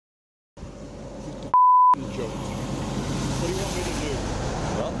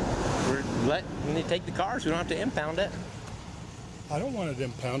you to take the car so we don't have to impound it. I don't want it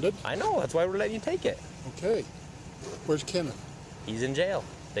impounded. I know, that's why we're letting you take it. Okay. Where's Kenneth? He's in jail.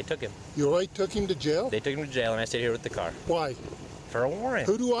 They took him. You already took him to jail? They took him to jail and I stayed here with the car. Why? For a warrant.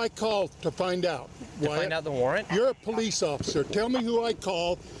 Who do I call to find out? To find out the warrant? You're a police officer. Tell me who I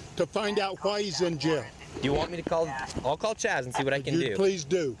call to find out why he's in jail. Do you want me to call? I'll call Chaz and see what I can do. Please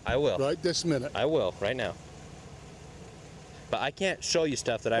do. I will. Right this minute. I will, right now. But I can't show you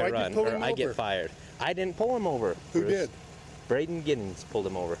stuff that I run or I get fired. I didn't pull him over. Who did? Braden Giddens pulled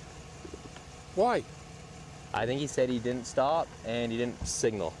him over. Why? I think he said he didn't stop and he didn't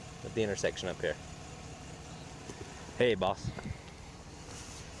signal at the intersection up here. Hey, boss.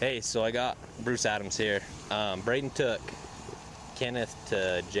 Hey, so I got Bruce Adams here. Braden took Kenneth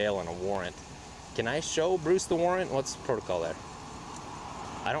to jail on a warrant. Can I show Bruce the warrant? What's the protocol there?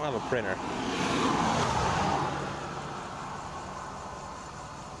 I don't have a printer.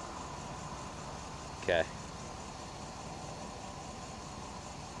 Okay.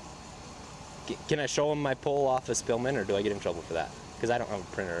 Can I show him my pull off of Spillman, or do I get in trouble for that? Because I don't have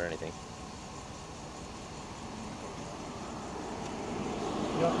a printer or anything.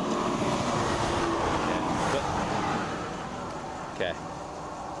 Yep. Okay.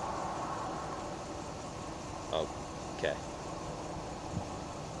 Oh, okay.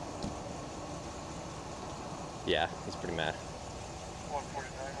 Yeah, he's pretty mad.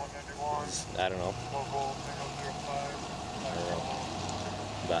 149, 191. I don't know. Local 005. I don't know.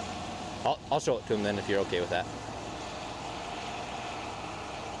 But I'll show it to him then if you're okay with that.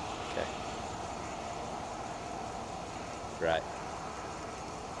 Okay. Right.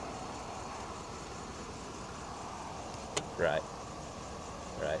 Right.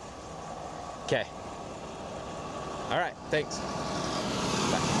 Right. Okay. All right. Thanks.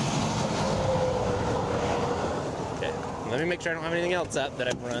 Bye. Okay. Let me make sure I don't have anything else up that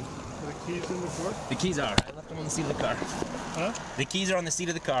I've run. Are the keys in the car? The keys are. I left them on the seat of the car. Huh? The keys are on the seat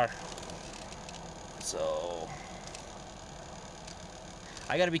of the car. So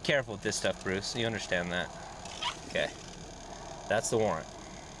I got to be careful with this stuff, Bruce. You understand that? Okay. That's the warrant.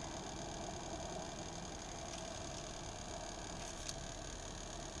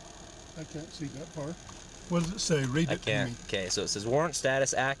 I can't see that far. What does it say? Read it to me. Okay, so it says warrant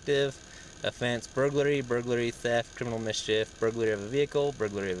status active, offense burglary, burglary, theft, criminal mischief, burglary of a vehicle,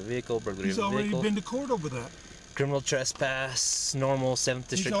 burglary of a vehicle, burglary of a vehicle. He's already been to court over that. Criminal trespass, normal 7th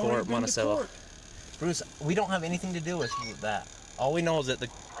District Court, Monticello. Bruce, we don't have anything to do with that. All we know is that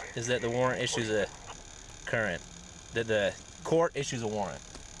the warrant issues a current. That the court issues a warrant.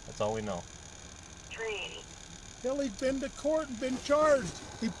 That's all we know. Hell, he's been to court and been charged.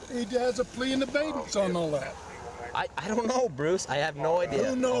 He has a plea in abeyance on all that. I don't know, Bruce. I have no idea.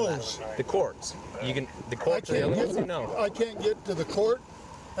 Who knows? The courts. The courts are the only ones who know. I can't get to the court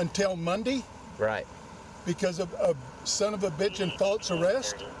until Monday. Right. Because of a son of a bitch and false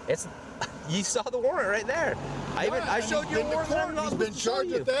arrest. You saw the warrant right there. I showed you the warrant. He's been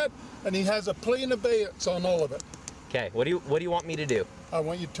charged with that, and he has a plea in abeyance on all of it. Okay. What do you want me to do? I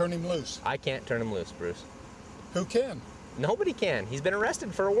want you to turn him loose. I can't turn him loose, Bruce. Who can? Nobody can. He's been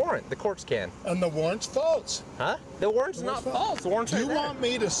arrested for a warrant. The courts can. And the warrant's false. Huh? The warrant's not false. The warrant's right there. Do you want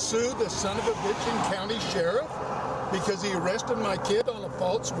me to sue the son of a bitch in county sheriff because he arrested my kid on a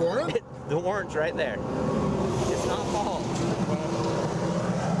false warrant? The warrant's right there.